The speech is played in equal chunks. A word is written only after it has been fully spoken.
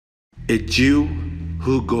A Jew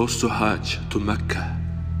who goes to Hajj to Mecca.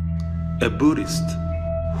 A Buddhist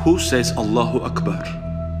who says Allahu Akbar.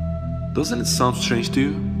 Doesn't it sound strange to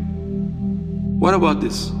you? What about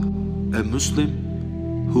this? A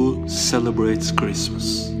Muslim who celebrates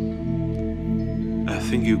Christmas. I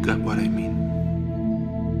think you got what I mean.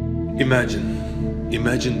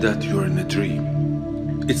 Imagine that you're in a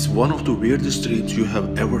dream. It's one of the weirdest dreams you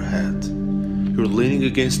have ever had. You're leaning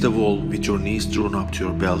against the wall with your knees drawn up to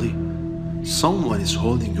your belly. Someone is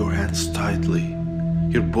holding your hands tightly.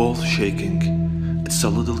 You're both shaking. It's a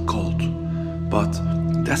little cold, but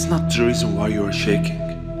that's not the reason why you are shaking.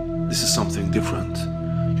 This is something different.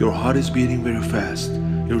 Your heart is beating very fast.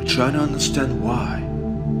 You're trying to understand why.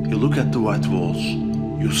 You look at the white walls.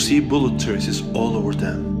 You see bullet traces all over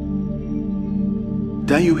them.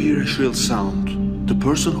 Then you hear a shrill sound. The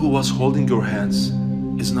person who was holding your hands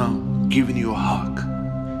is now giving you a hug.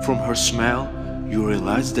 From her smile, you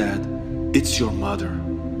realize that it's your mother.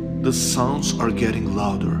 The sounds are getting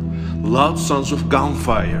louder. Loud sounds of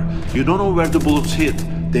gunfire. You don't know where the bullets hit.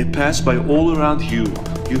 They pass by all around you.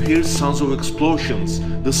 You hear sounds of explosions.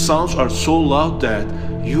 The sounds are so loud that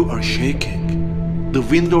you are shaking. The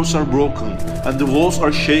windows are broken and the walls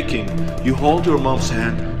are shaking. You hold your mom's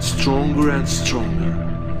hand stronger and stronger.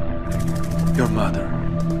 Your mother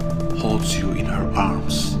holds you in her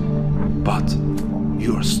arms, but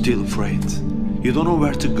you are still afraid. You don't know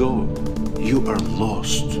where to go. You are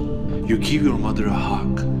lost. You give your mother a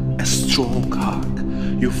hug, a strong hug.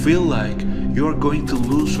 You feel like you are going to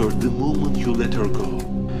lose her the moment you let her go.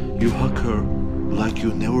 You hug her like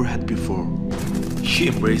you never had before. She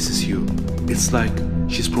embraces you. It's like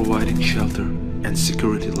she's providing shelter and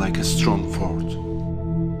security like a strong fort.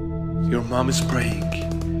 Your mom is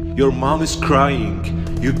praying. Your mom is crying.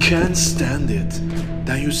 You can't stand it.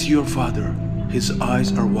 Then you see your father. His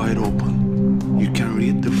eyes are wide open. You can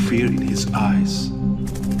read the fear in his eyes.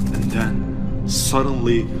 And then,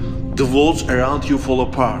 suddenly, the walls around you fall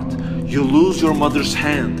apart. You lose your mother's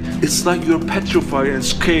hand. It's like you're petrified and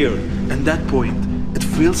scared. At that point, it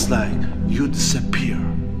feels like you disappear.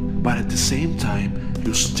 But at the same time,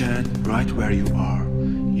 you stand right where you are.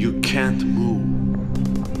 You can't move.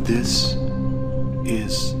 This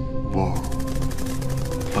is war.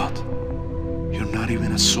 But you're not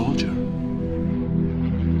even a soldier.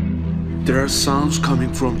 There are sounds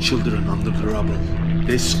coming from children under the rubble.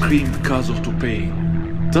 They scream because of the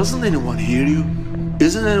pain. Doesn't anyone hear you?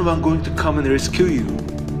 Isn't anyone going to come and rescue you?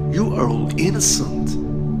 You are all innocent.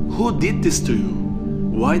 Who did this to you?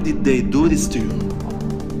 Why did they do this to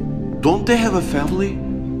you? Don't they have a family?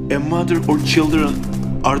 A mother or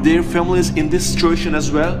children? Are their families in this situation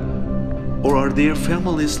as well? Or are their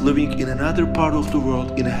families living in another part of the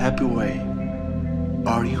world in a happy way?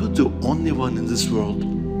 Are you the only one in this world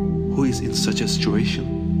who is in such a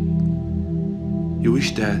situation? You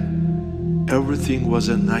wish that everything was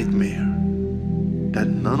a nightmare, that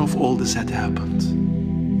none of all this had happened.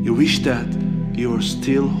 You wish that you were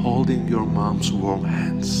still holding your mom's warm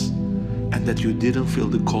hands and that you didn't feel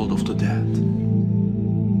the cold of the dead.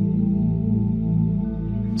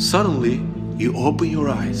 Suddenly, you open your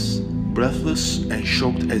eyes, breathless and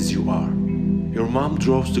shocked as you are. Your mom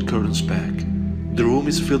draws the curtains back. The room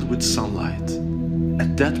is filled with sunlight.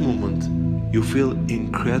 At that moment, you feel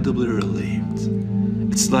incredibly relieved.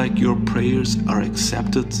 It's like your prayers are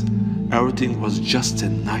accepted. Everything was just a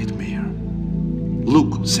nightmare.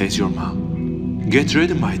 Look, says your mom. Get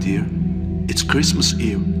ready, my dear. It's Christmas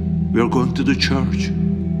Eve. We are going to the church.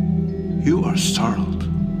 You are startled.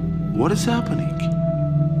 What is happening?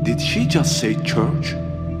 Did she just say church?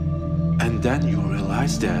 And then you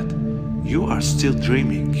realize that you are still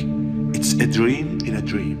dreaming. It's a dream in a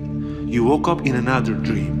dream. You woke up in another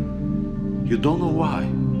dream. You don't know why,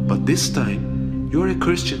 but this time you're a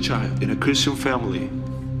Christian child in a Christian family.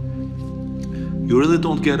 You really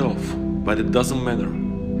don't get off, but it doesn't matter.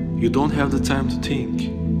 You don't have the time to think.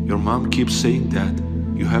 Your mom keeps saying that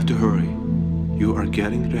you have to hurry. You are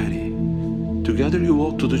getting ready. Together you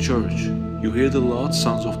walk to the church. You hear the loud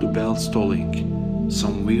sounds of the bells tolling.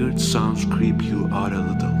 Some weird sounds creep you out a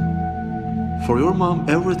little. For your mom,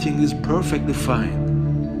 everything is perfectly fine.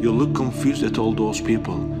 You look confused at all those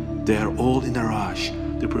people. They are all in a rush.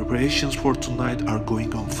 The preparations for tonight are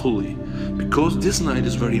going on fully. Because this night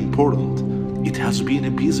is very important. It has been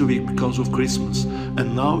a busy week because of Christmas,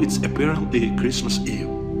 and now it's apparently Christmas Eve,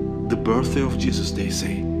 the birthday of Jesus, they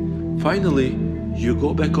say. Finally, you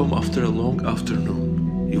go back home after a long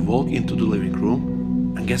afternoon. You walk into the living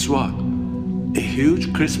room, and guess what? A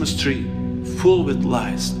huge Christmas tree, full with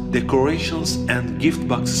lights, decorations, and gift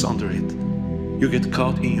boxes under it. You get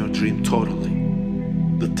caught in your dream totally.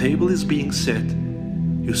 The table is being set.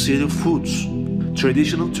 You see the foods,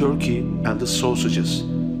 traditional turkey and the sausages.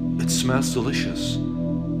 It smells delicious.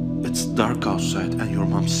 It's dark outside and your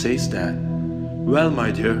mom says that, "Well,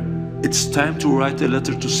 my dear, it's time to write a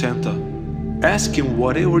letter to Santa. Ask him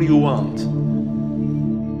whatever you want."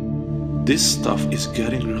 This stuff is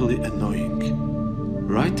getting really annoying.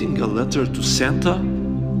 Writing a letter to Santa?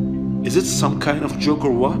 Is it some kind of joke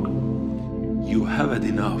or what? You have had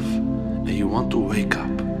enough and you want to wake up.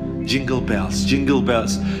 Jingle bells, jingle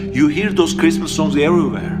bells. You hear those Christmas songs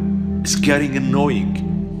everywhere. It's getting annoying.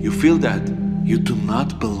 You feel that you do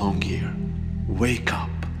not belong here. Wake up,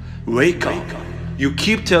 wake up. You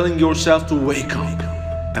keep telling yourself to wake up.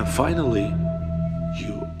 And finally,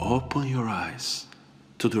 you open your eyes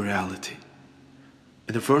to the reality.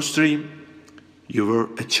 In the first dream, you were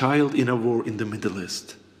a child in a war in the Middle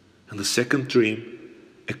East. In the second dream,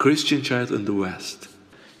 a Christian child in the West.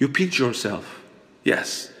 You pinch yourself.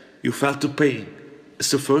 Yes, you felt the pain.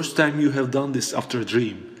 It's the first time you have done this after a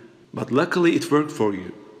dream. But luckily it worked for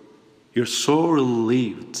you. You're so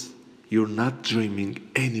relieved. You're not dreaming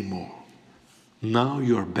anymore. Now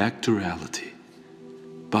you are back to reality.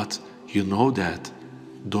 But you know that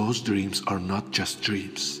those dreams are not just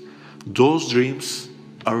dreams. Those dreams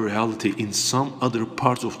are reality in some other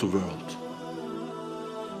parts of the world.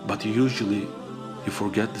 But usually you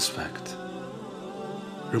forget this fact.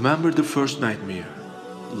 Remember the first nightmare,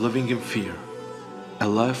 living in fear, a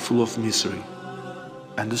life full of misery.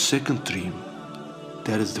 And the second dream,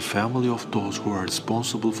 that is the family of those who are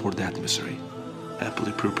responsible for that misery,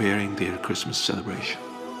 happily preparing their Christmas celebration.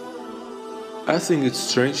 I think it's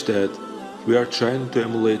strange that we are trying to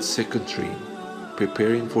emulate second dream,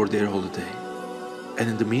 preparing for their holiday, and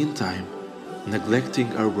in the meantime,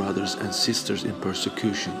 neglecting our brothers and sisters in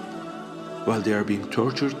persecution. While they are being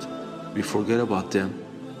tortured, we forget about them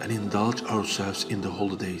and indulge ourselves in the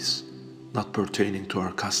holidays, not pertaining to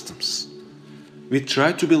our customs. We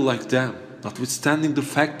try to be like them, notwithstanding the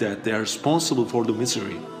fact that they are responsible for the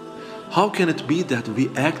misery. How can it be that we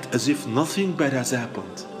act as if nothing bad has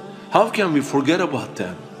happened? How can we forget about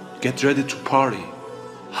them, get ready to party?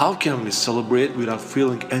 How can we celebrate without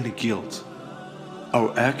feeling any guilt?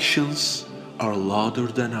 Our actions are louder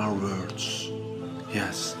than our words.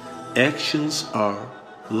 Yes, actions are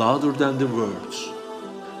louder than the words.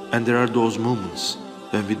 And there are those moments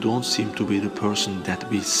when we don't seem to be the person that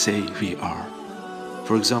we say we are.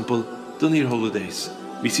 For example, the near holidays.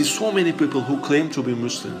 We see so many people who claim to be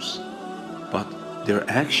Muslims, but their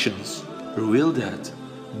actions reveal that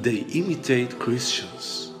they imitate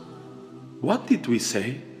Christians. What did we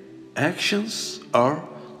say? Actions are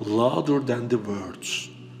louder than the words.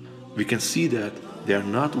 We can see that they are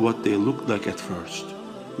not what they look like at first.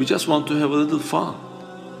 We just want to have a little fun.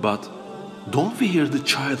 But don't we hear the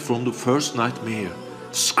child from the first nightmare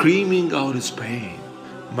screaming out his pain?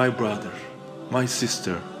 My brother, my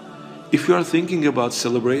sister, if you are thinking about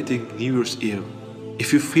celebrating New Year's Eve,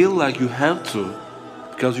 if you feel like you have to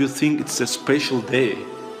because you think it's a special day,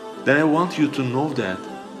 then I want you to know that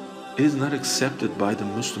it is not accepted by the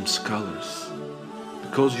Muslim scholars.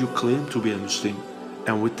 Because you claim to be a Muslim,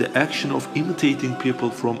 and with the action of imitating people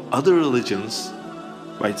from other religions,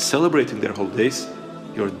 by celebrating their holidays,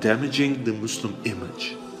 you're damaging the Muslim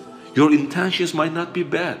image. Your intentions might not be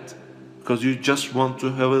bad, because you just want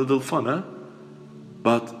to have a little fun, huh?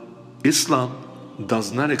 But Islam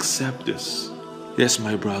does not accept this. Yes,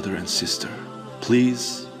 my brother and sister,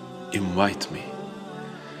 please invite me.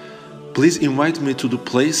 Please invite me to the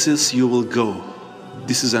places you will go.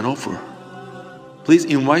 This is an offer. Please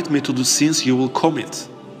invite me to the sins you will commit.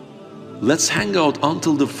 Let's hang out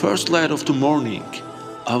until the first light of the morning.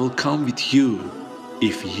 I will come with you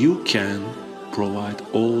if you can provide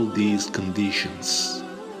all these conditions.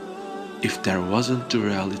 If there wasn't the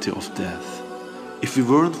reality of death, if we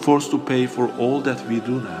weren't forced to pay for all that we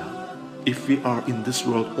do now, if we are in this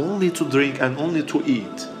world only to drink and only to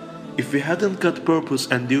eat, if we hadn't got purpose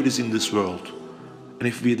and duties in this world, and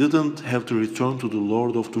if we didn't have to return to the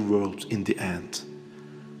Lord of the world in the end,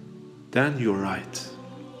 then you're right.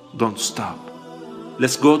 Don't stop.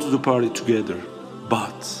 Let's go to the party together.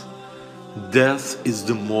 But death is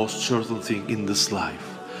the most certain thing in this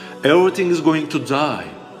life. Everything is going to die.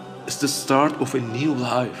 It's the start of a new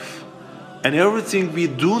life. And everything we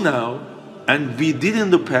do now and we did in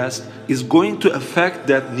the past is going to affect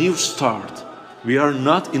that new start. We are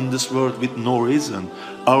not in this world with no reason.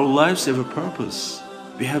 Our lives have a purpose.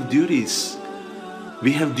 We have duties.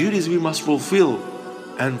 We have duties we must fulfill.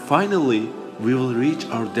 And finally, we will reach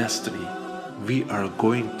our destiny. We are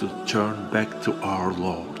going to turn back to our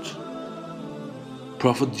Lord.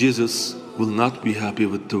 Prophet Jesus will not be happy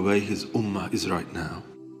with the way his ummah is right now.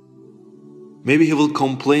 Maybe he will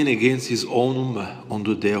complain against his own ummah on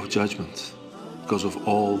the day of judgment because of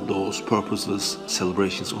all those purposeless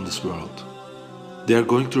celebrations on this world. They are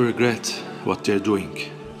going to regret what they're doing.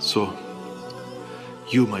 So,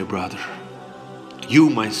 you my brother,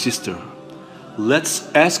 you my sister,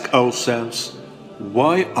 let's ask ourselves,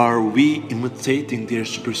 why are we imitating their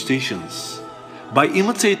superstitions? By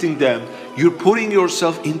imitating them, you're putting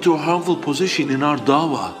yourself into a harmful position in our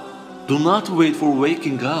dawah. Do not wait for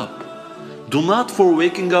waking up. Do not for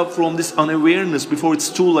waking up from this unawareness before it's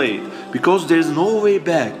too late, because there's no way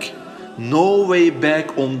back. No way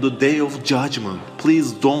back on the day of judgment.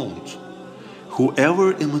 Please don't.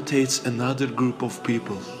 Whoever imitates another group of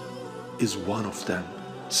people is one of them,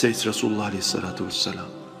 says Rasulullah sallallahu alaihi wasallam.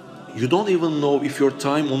 You don't even know if your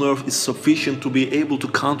time on earth is sufficient to be able to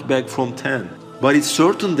count back from 10. But it's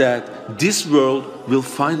certain that this world will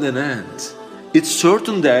find an end. It's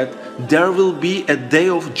certain that there will be a day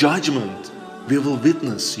of judgment. We will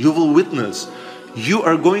witness, you will witness. You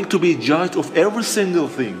are going to be judged of every single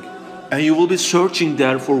thing. And you will be searching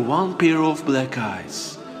there for one pair of black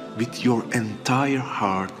eyes. With your entire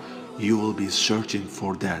heart, you will be searching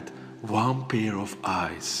for that one pair of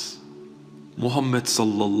eyes. Muhammad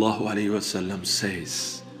sallallahu alayhi wasallam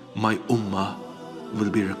says, my ummah will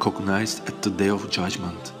be recognized at the day of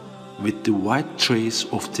judgment with the white trace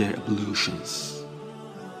of their ablutions.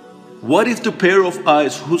 What if the pair of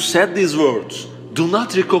eyes who said these words do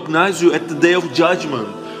not recognize you at the day of judgment?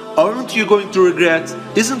 Aren't you going to regret?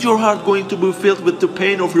 Isn't your heart going to be filled with the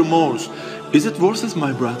pain of remorse? Is it worth it,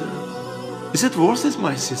 my brother? Is it worth it,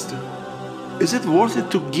 my sister? Is it worth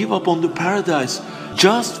it to give up on the paradise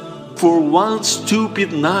just for one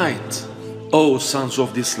stupid night? Oh, sons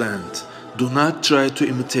of this land, do not try to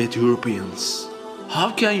imitate Europeans.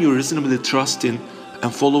 How can you reasonably trust in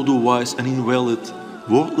and follow the wise and invalid,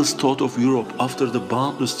 worthless thought of Europe after the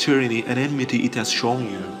boundless tyranny and enmity it has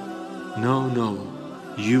shown you? No, no.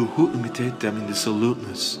 You who imitate them in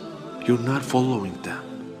dissoluteness, you're not following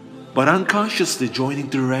them, but unconsciously joining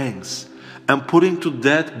the ranks and putting to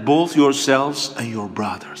death both yourselves and your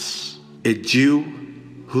brothers. A Jew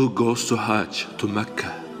who goes to Hajj to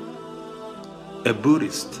Mecca, a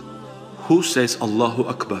Buddhist who says Allahu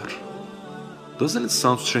Akbar. Doesn't it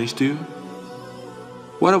sound strange to you?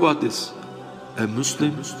 What about this? A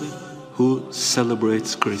Muslim who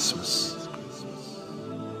celebrates Christmas.